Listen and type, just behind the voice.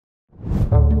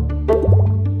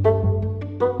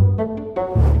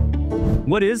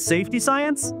What is safety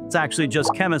science? It's actually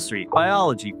just chemistry,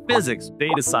 biology, physics,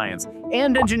 data science,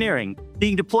 and engineering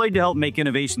being deployed to help make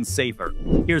innovations safer.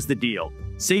 Here's the deal.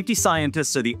 Safety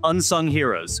scientists are the unsung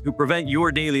heroes who prevent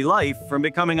your daily life from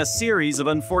becoming a series of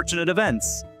unfortunate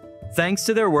events. Thanks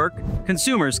to their work,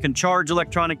 consumers can charge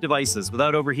electronic devices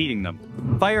without overheating them.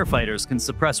 Firefighters can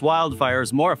suppress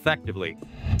wildfires more effectively.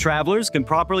 Travelers can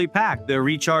properly pack their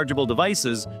rechargeable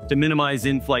devices to minimize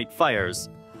in-flight fires.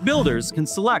 Builders can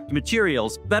select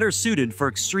materials better suited for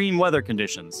extreme weather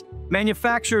conditions.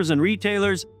 Manufacturers and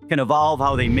retailers can evolve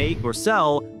how they make or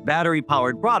sell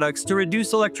battery-powered products to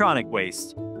reduce electronic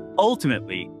waste.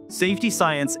 Ultimately, safety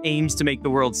science aims to make the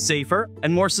world safer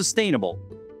and more sustainable.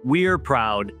 We're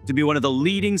proud to be one of the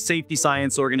leading safety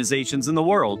science organizations in the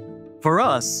world. For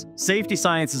us, safety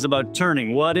science is about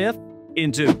turning what if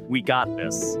into we got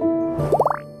this.